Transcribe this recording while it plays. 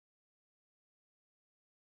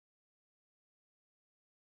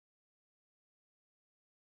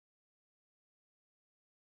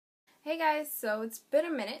Hey guys, so it's been a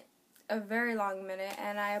minute, a very long minute,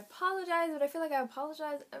 and I apologize, but I feel like I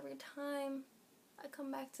apologize every time I come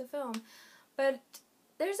back to film. But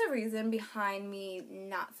there's a reason behind me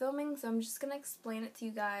not filming, so I'm just going to explain it to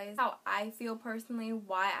you guys. How I feel personally,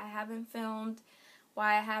 why I haven't filmed,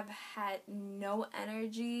 why I have had no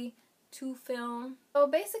energy to film. So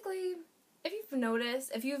basically, if you've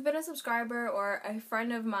noticed, if you've been a subscriber or a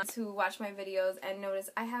friend of mine who watch my videos and notice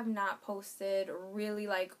I have not posted really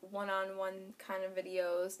like one-on-one kind of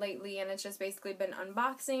videos lately, and it's just basically been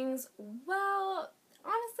unboxings, well,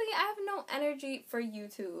 honestly, I have no energy for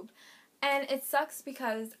YouTube. And it sucks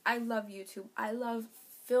because I love YouTube. I love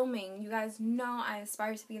filming. You guys know I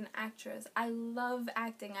aspire to be an actress. I love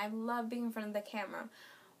acting. I love being in front of the camera.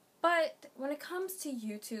 But when it comes to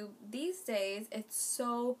YouTube, these days, it's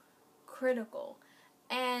so critical.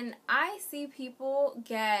 And I see people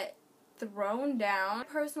get thrown down.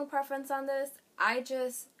 Personal preference on this, I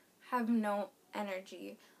just have no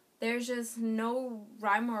energy. There's just no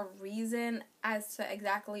rhyme or reason as to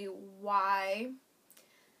exactly why.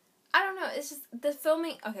 I don't know, it's just the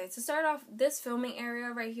filming. Okay, to start off, this filming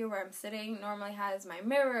area right here where I'm sitting normally has my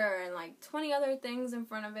mirror and like 20 other things in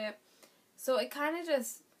front of it. So it kind of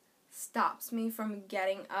just stops me from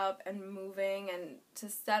getting up and moving and to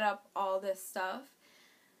set up all this stuff.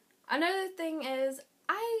 Another thing is,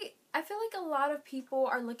 I feel like a lot of people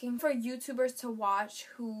are looking for YouTubers to watch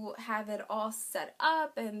who have it all set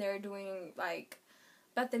up and they're doing like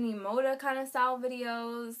Bethany Moda kind of style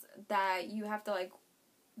videos that you have to like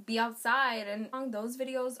be outside, and those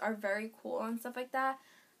videos are very cool and stuff like that.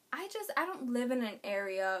 I don't live in an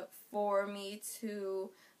area for me to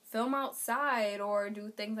film outside or do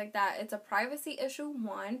things like that. It's a privacy issue,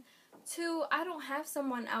 one. Two, I don't have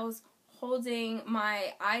someone else holding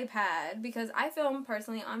my iPad because I film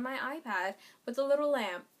personally on my iPad with a little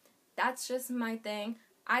lamp. That's just my thing.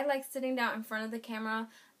 I like sitting down in front of the camera.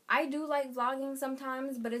 I do like vlogging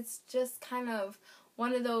sometimes, but it's just kind of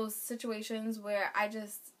one of those situations where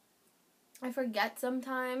I forget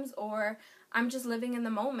sometimes, or I'm just living in the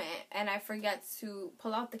moment and I forget to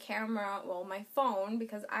pull out the camera, well, my phone,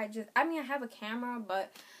 because I have a camera,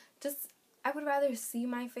 but I would rather see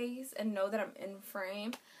my face and know that I'm in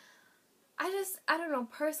frame. I don't know,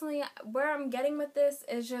 personally, where I'm getting with this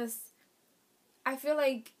is just, I feel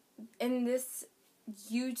like in this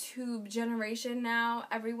YouTube generation now,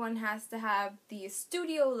 everyone has to have these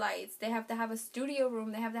studio lights, they have to have a studio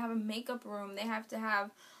room, they have to have a makeup room, they have to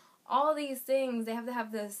have all these things, they have to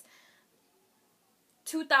have this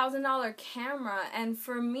 $2,000 camera, and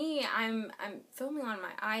for me, I'm filming on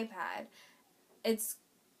my iPad.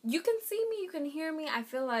 You can see me, you can hear me, I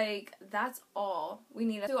feel like that's all we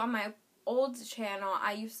need to do. On my old channel,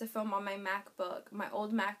 I used to film on my MacBook, my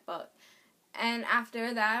old MacBook, and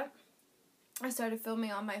after that, I started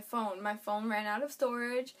filming on my phone. My phone ran out of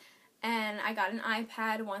storage, and I got an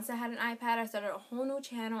iPad. Once I had an iPad, I started a whole new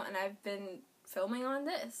channel, and I've been filming on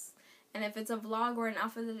this. And if it's a vlog or an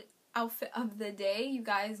outfit of the day, you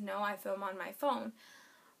guys know I film on my phone.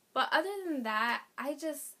 But other than that, I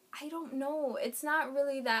don't know. It's not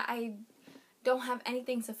really that I don't have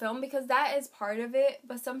anything to film, because that is part of it.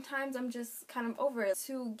 But sometimes I'm just kind of over it.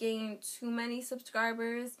 To gain too many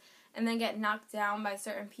subscribers and then get knocked down by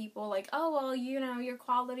certain people, like, oh, well, you know, your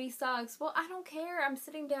quality sucks. Well, I don't care. I'm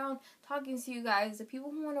sitting down talking to you guys. The people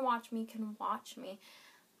who want to watch me can watch me.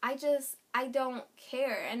 I don't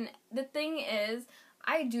care. And the thing is,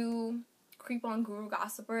 I do creep on Guru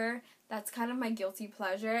Gossiper. That's kind of my guilty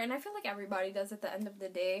pleasure, and I feel like everybody does at the end of the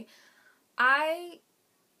day. I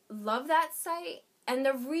love that site, and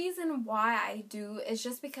the reason why I do is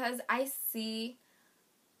just because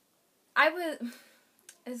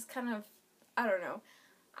it's kind of, I don't know.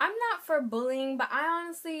 I'm not for bullying, but I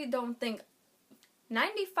honestly don't think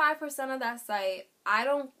 95% of that site, I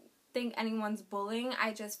don't think anyone's bullying.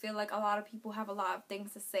 I just feel like a lot of people have a lot of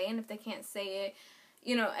things to say, and if they can't say it,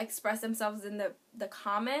 you know, express themselves in the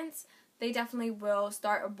comments, they definitely will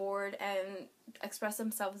start a board and express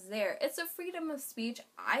themselves there. It's a freedom of speech.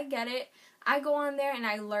 I get it. I go on there and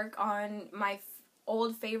I lurk on my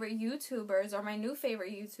old favorite YouTubers or my new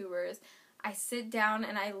favorite YouTubers. I sit down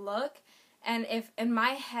and I look, and if in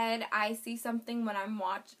my head I see something when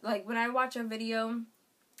when I watch a video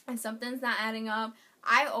and something's not adding up,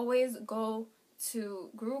 I always go to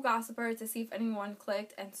Guru Gossiper to see if anyone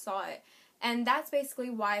clicked and saw it. And that's basically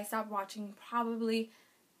why I stopped watching probably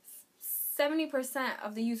 70%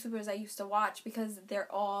 of the YouTubers I used to watch, because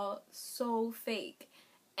they're all so fake.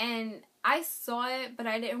 And I saw it, but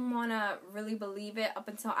I didn't want to really believe it up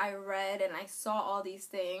until I read and I saw all these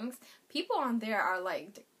things. People on there are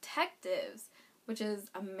like detectives. which is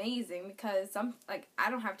amazing because I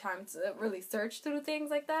don't have time to really search through things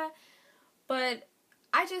like that. But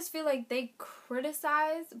I just feel like they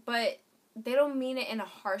criticize, but they don't mean it in a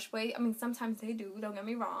harsh way. I mean, sometimes they do, don't get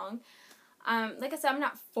me wrong. Like I said, I'm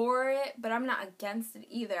not for it, but I'm not against it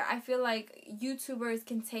either. I feel like YouTubers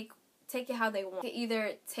can take it how they want. They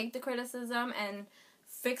either take the criticism and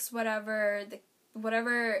fix whatever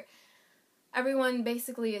everyone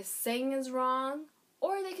basically is saying is wrong,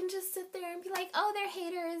 or they can just sit there and be like, oh, they're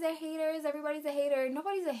haters, everybody's a hater.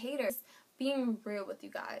 Nobody's a hater. Just being real with you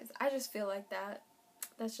guys. I just feel like that.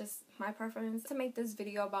 That's just my preference. To make this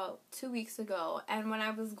video about 2 weeks ago, and when I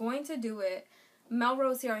was going to do it,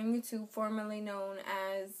 Melrose here on YouTube, formerly known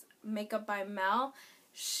as Makeup by Mel,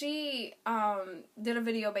 she did a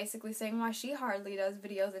video basically saying why she hardly does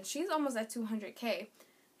videos, and she's almost at 200K.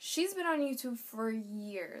 She's been on YouTube for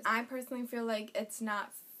years. I personally feel like it's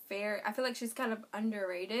not fair. I feel like she's kind of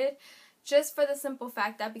underrated, just for the simple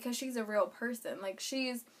fact that because she's a real person. Like,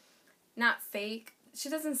 she's not fake. She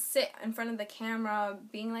doesn't sit in front of the camera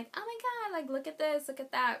being like, oh my god, like, look at this, look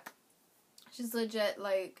at that. She's legit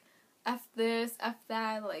like, F this, F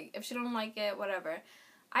that, like, if she don't like it, whatever.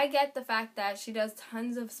 I get the fact that she does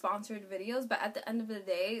tons of sponsored videos, but at the end of the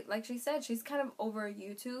day, like she said, she's kind of over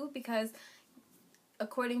YouTube because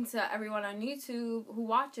according to everyone on YouTube who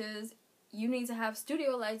watches, you need to have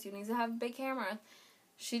studio lights, you need to have a big camera.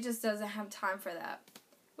 She just doesn't have time for that,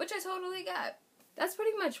 which I totally get. That's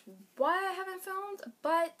pretty much why I haven't filmed,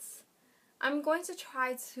 but I'm going to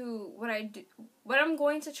try to, what I'm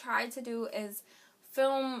going to try to do is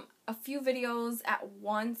film a few videos at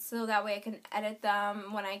once, so that way I can edit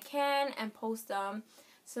them when I can and post them,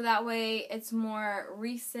 so that way it's more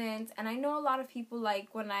recent. And I know a lot of people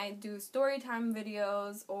like when I do story time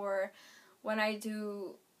videos or when I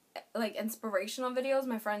do like inspirational videos.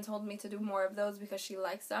 My friend told me to do more of those because she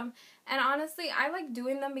likes them, and honestly I like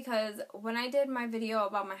doing them because when I did my video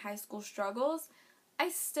about my high school struggles, I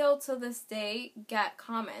still to this day get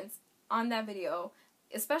comments on that video,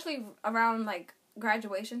 especially around like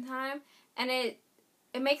graduation time, and it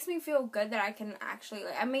makes me feel good that I can actually,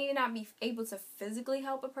 like, I may not be able to physically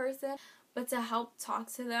help a person, but to help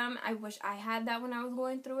talk to them, I wish I had that when I was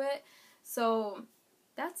going through it. So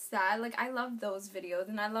that's that. Like, I love those videos,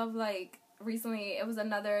 and I love, like, recently it was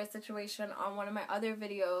another situation on one of my other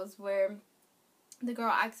videos where the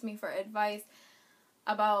girl asked me for advice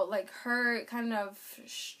about, like, her kind of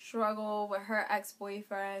struggle with her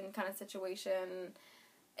ex-boyfriend kind of situation.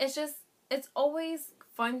 It's always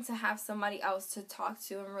fun to have somebody else to talk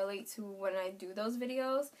to and relate to when I do those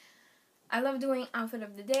videos. I love doing outfit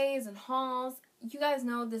of the days and hauls. You guys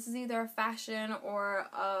know this is either a fashion or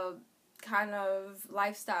a kind of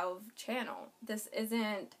lifestyle channel. This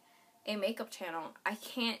isn't a makeup channel. I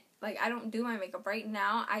don't do my makeup right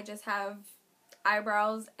now. I just have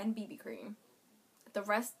eyebrows and BB cream. The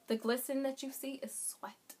rest, the glisten that you see is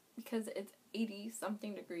sweat because it's 80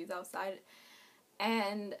 something degrees outside,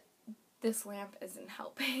 and this lamp isn't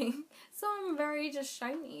helping. So I'm very just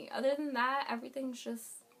shiny. Other than that, everything's just,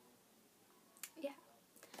 yeah.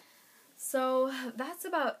 So that's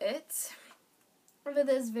about it for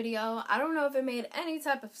this video. I don't know if it made any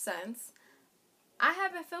type of sense. I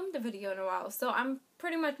haven't filmed a video in a while, so I'm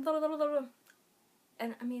pretty much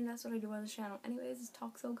and I mean, that's what I do on this channel anyways, is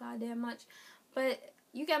talk so goddamn much. But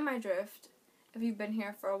you get my drift if you've been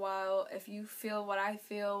here for a while, if you feel what I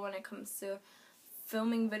feel when it comes to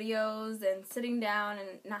filming videos and sitting down and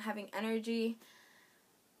not having energy.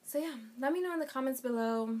 So yeah, let me know in the comments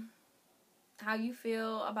below how you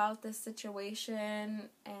feel about this situation,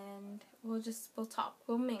 and we'll talk,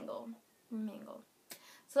 we'll mingle.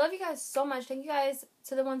 So love you guys so much. Thank you guys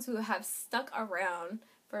to the ones who have stuck around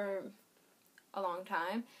for a long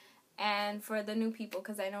time, and for the new people,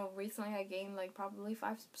 because I know recently I gained like probably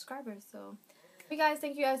 5 subscribers. So you guys,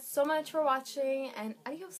 thank you guys so much for watching, and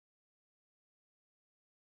adios.